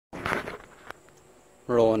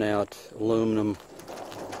rolling out aluminum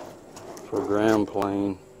for ground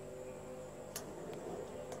plane.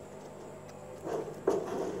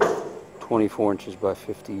 24 inches by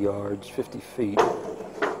 50 yards, 50 feet.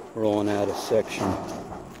 Rolling out a section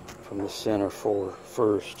from the center for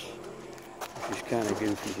first, which is kind of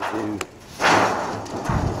goofy to do.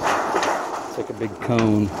 It's like a big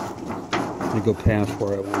cone. I'm going to go past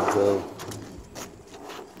where I want to go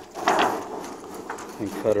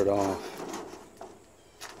and cut it off.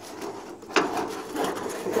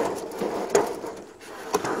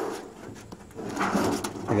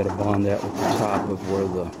 I got to bond that with the top of where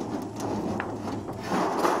the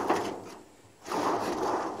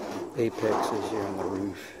apex is here on the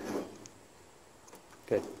roof.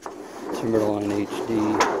 Got Timberline HD.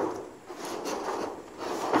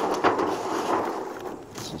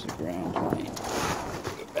 This is a ground plane.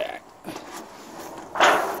 Go back.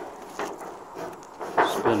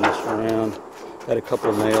 Spin this around. Got a couple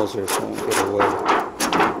of nails there so it won't get away.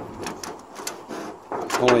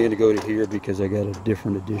 I'm only going to go to here because I got a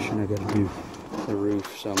different addition. I got to do the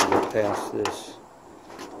roof, so I'm going to go past this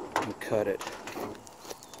and cut it.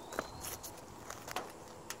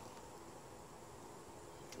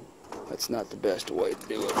 That's not the best way to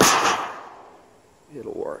do it.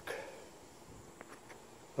 It'll work.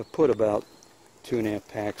 I've put about 2.5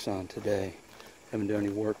 packs on today. Haven't done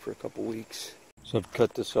any work for a couple weeks. So I've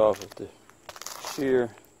cut this off with the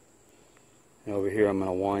shear. And over here I'm going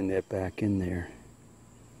to wind that back in there.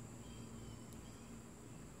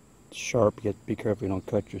 It's sharp, you have to be careful you don't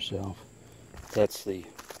cut yourself. That's the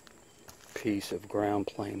piece of ground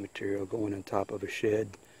plane material going on top of a shed.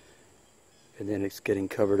 And then it's getting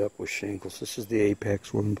covered up with shingles. This is the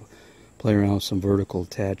apex. We're going to play around with some vertical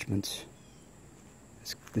attachments.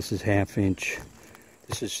 This is 1/2 inch.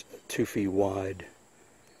 This is 2 feet wide.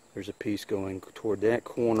 There's a piece going toward that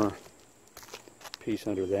corner, piece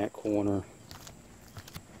under that corner.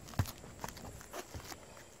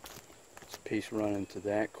 There's a piece running to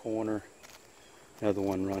that corner, another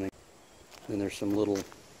one running. Then there's some little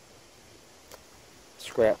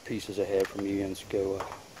scrap pieces I had from years ago.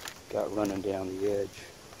 Got running down the edge.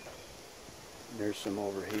 And there's some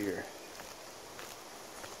over here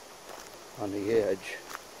on the edge.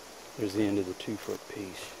 There's the end of the 2-foot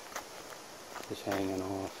piece just hanging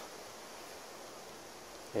off.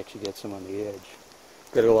 Actually got some on the edge.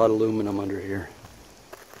 Got a lot of aluminum under here.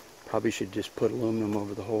 Probably should just put aluminum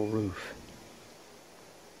over the whole roof.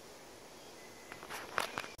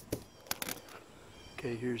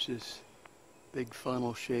 Okay, here's this big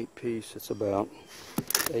funnel shaped piece. It's about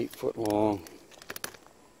 8 foot long.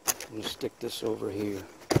 I'm going to stick this over here,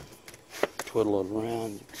 twiddle it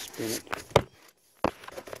around, spin it.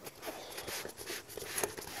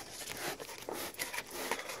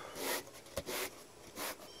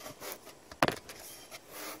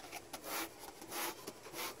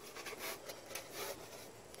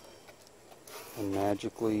 And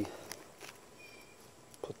magically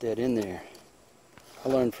put that in there. I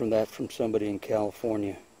learned from somebody in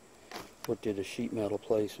California. Worked at a sheet metal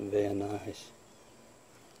place in Van Nuys.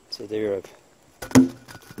 So there I've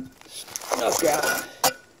snuck out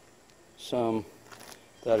some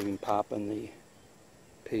without even popping the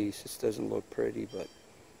piece. This doesn't look pretty, but it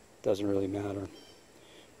doesn't really matter.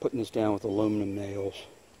 Putting this down with aluminum nails.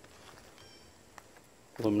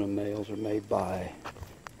 Aluminum nails are made by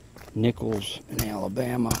Nichols in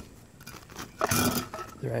Alabama.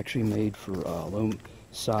 They're actually made for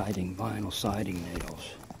siding, vinyl siding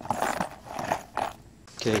nails.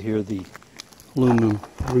 Okay, here are the aluminum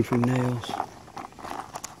roofing nails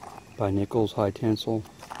by Nichols, high tensile.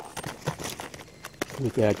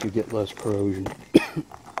 With that you get less corrosion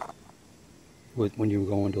when you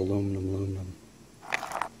go into aluminum.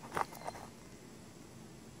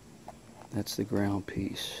 That's the ground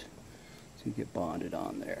piece. So you get bonded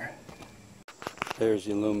on there. There's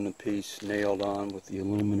the aluminum piece nailed on with the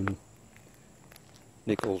aluminum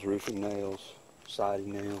Nichols roofing nails,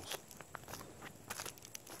 siding nails.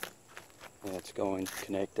 And it's going to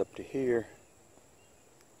connect up to here.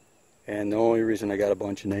 And the only reason I got a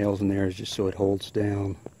bunch of nails in there is just so it holds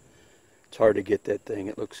down. It's hard to get that thing.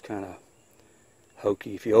 It looks kind of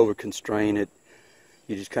hokey. If you over constrain it,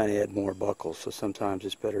 you just kind of add more buckles. So sometimes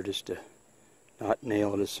it's better just to not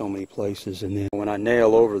nail it in so many places. And then when I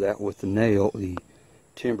nail over that with the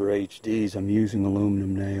Timber HDs, I'm using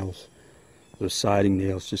aluminum nails, those siding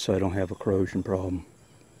nails, just so I don't have a corrosion problem.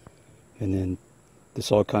 And then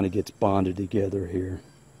this all kind of gets bonded together here.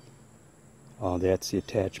 That's the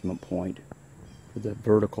attachment point for that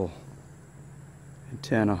vertical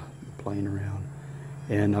antenna playing around.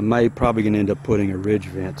 And I probably going to end up putting a ridge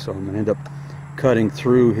vent, so I'm going to end up cutting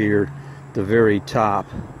through here the very top,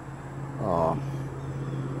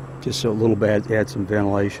 just so a little bit, add some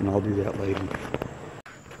ventilation. I'll do that later.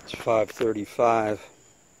 It's 5:35.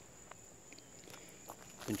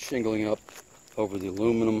 Been shingling up over the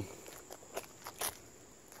aluminum.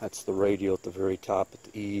 That's the radial at the very top at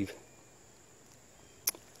the eave.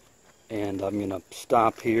 And I'm going to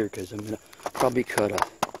stop here because I'm going to probably cut a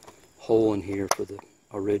hole in here for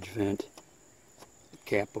a ridge vent. The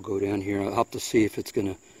cap will go down here. I'll have to see if it's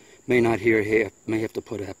going to, may have to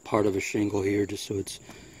put a part of a shingle here just so it's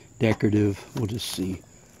decorative. We'll just see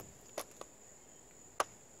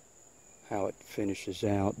how it finishes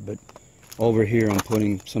out. But over here I'm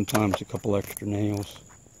putting sometimes a couple extra nails.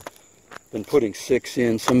 Been putting 6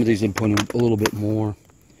 in. Some of these I'm putting a little bit more,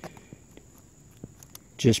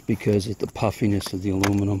 just because of the puffiness of the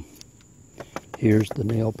aluminum. Here's the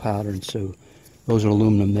nail pattern, so those are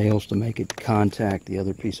aluminum nails to make it contact the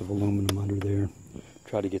other piece of aluminum under there.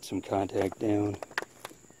 Try to get some contact down.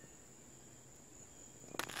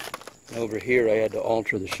 Over here I had to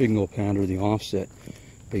alter the shingle pounder, the offset,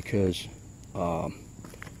 because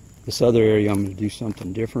this other area I'm going to do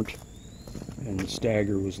something different, and the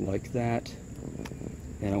stagger was like that,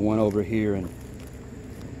 and I went over here and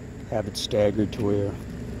have it staggered to where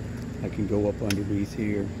I can go up underneath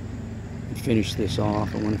here and finish this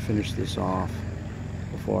off. I want to finish this off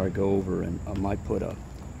before I go over, and I might put a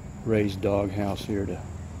raised doghouse here to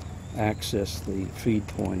access the feed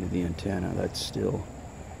point of the antenna. That's still,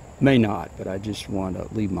 may not, but I just want to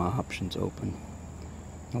leave my options open.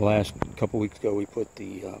 The last couple weeks ago we put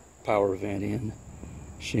the power vent in,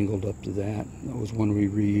 shingled up to that. That was one we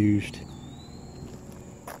reused.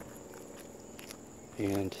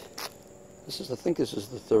 And I think this is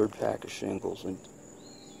the 3rd pack of shingles, and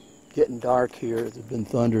getting dark here. There's been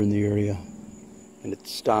thunder in the area and it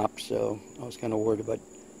stopped, so I was kind of worried about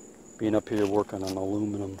being up here working on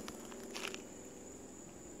aluminum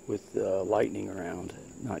with lightning around.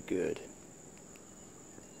 Not good.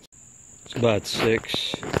 It's about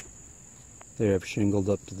 6. There, I've shingled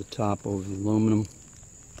up to the top over the aluminum.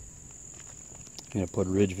 I'm going to put a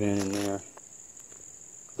ridge vent in there.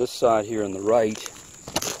 This side here on the right,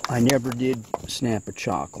 I never did snap a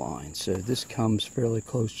chalk line, so this comes fairly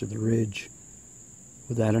close to the ridge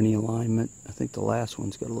without any alignment. I think the last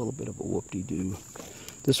one's got a little bit of a whoop-de-doo.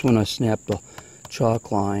 This one I snapped a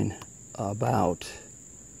chalk line about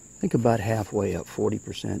halfway up,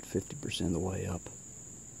 40%, 50% of the way up.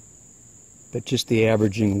 But just the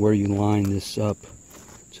averaging where you line this up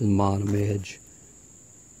to the bottom edge.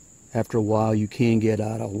 After a while you can get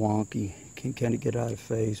out of wonky, can kind of get out of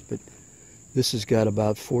phase, but this has got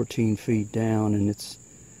about 14 feet down and it's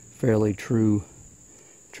fairly true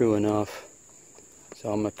enough.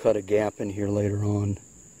 So I'm going to cut a gap in here later on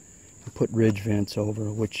and put ridge vents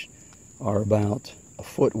over, which are about a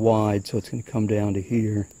foot wide, so it's going to come down to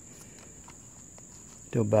here,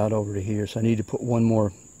 to about over to here. So I need to put one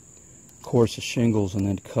more course of shingles and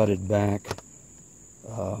then cut it back.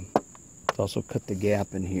 Also cut the gap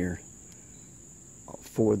in here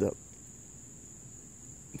for the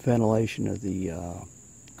ventilation of the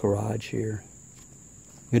garage here.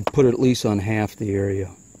 I'd put it at least on half the area.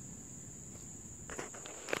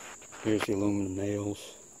 Here's the aluminum nails.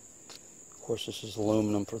 Of course, this is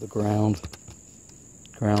aluminum for the ground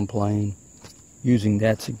plane. Using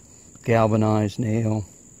that's a galvanized nail.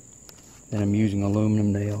 Then I'm using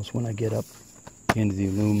aluminum nails when I get up into the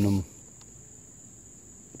aluminum.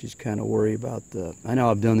 Just kind of worry about I know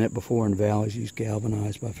I've done that before in valleys, use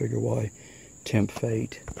galvanized, but I figure why tempt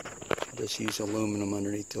fate. Just use aluminum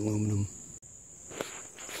underneath the aluminum.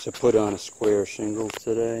 So put on a square shingles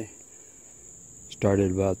today.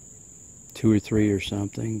 Started about 2 or 3 or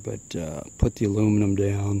something, but put the aluminum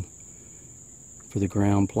down for the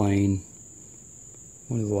ground plane.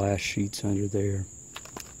 One of the last sheets under there.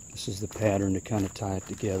 This is the pattern to kind of tie it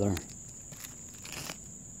together.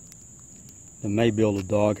 I may build a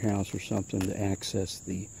doghouse or something to access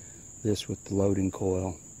this with the loading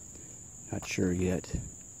coil. Not sure yet.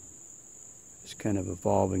 It's kind of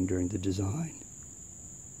evolving during the design.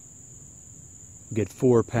 Get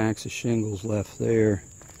 4 packs of shingles left there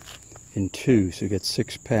in 2, so you get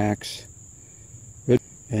 6 packs.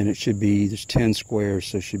 And it should be, there's 10 squares,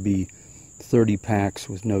 so it should be 30 packs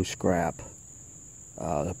with no scrap.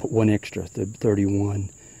 I put 1 extra, 31.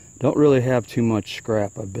 Don't really have too much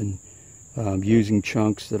scrap. I've been using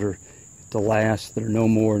chunks that are that are no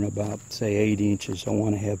more than about, say, 8 inches. I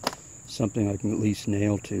want to have something I can at least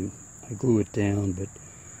nail to. I glue it down, but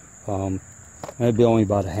that'd be only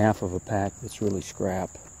about half of a pack that's really scrap.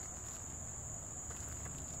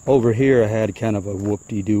 Over here I had kind of a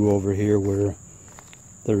whoop-de-doo over here where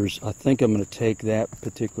I think I'm going to take that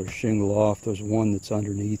particular shingle off. There's one that's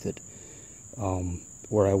underneath it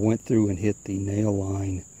where I went through and hit the nail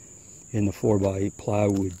line in the 4x8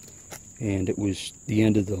 plywood, and it was the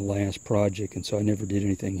end of the last project, and so I never did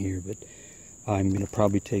anything here. But I'm going to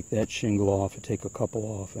probably take that shingle off and take a couple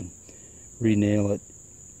off and re-nail it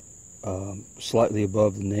slightly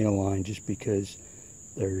above the nail line, just because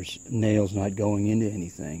there's nails not going into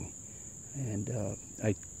anything. And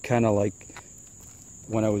I kind of like,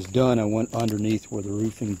 when I was done, I went underneath where the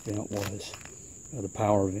roofing vent was, the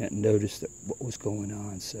power vent, and noticed what was going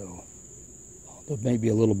on. So there may be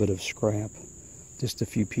a little bit of scrap, just a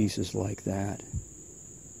few pieces like that.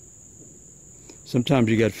 Sometimes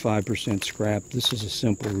you got 5% scrap. This is a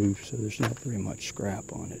simple roof, so there's not very much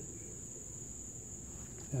scrap on it.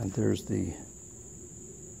 And there's the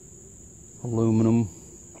aluminum.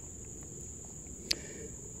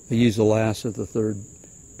 I use the last of the third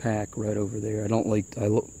pack right over there. I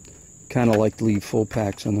kind of like to leave full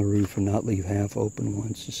packs on the roof and not leave half open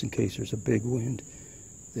ones, just in case there's a big wind.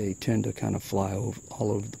 They tend to kind of fly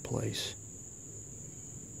all over the place.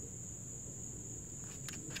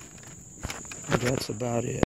 And that's about it.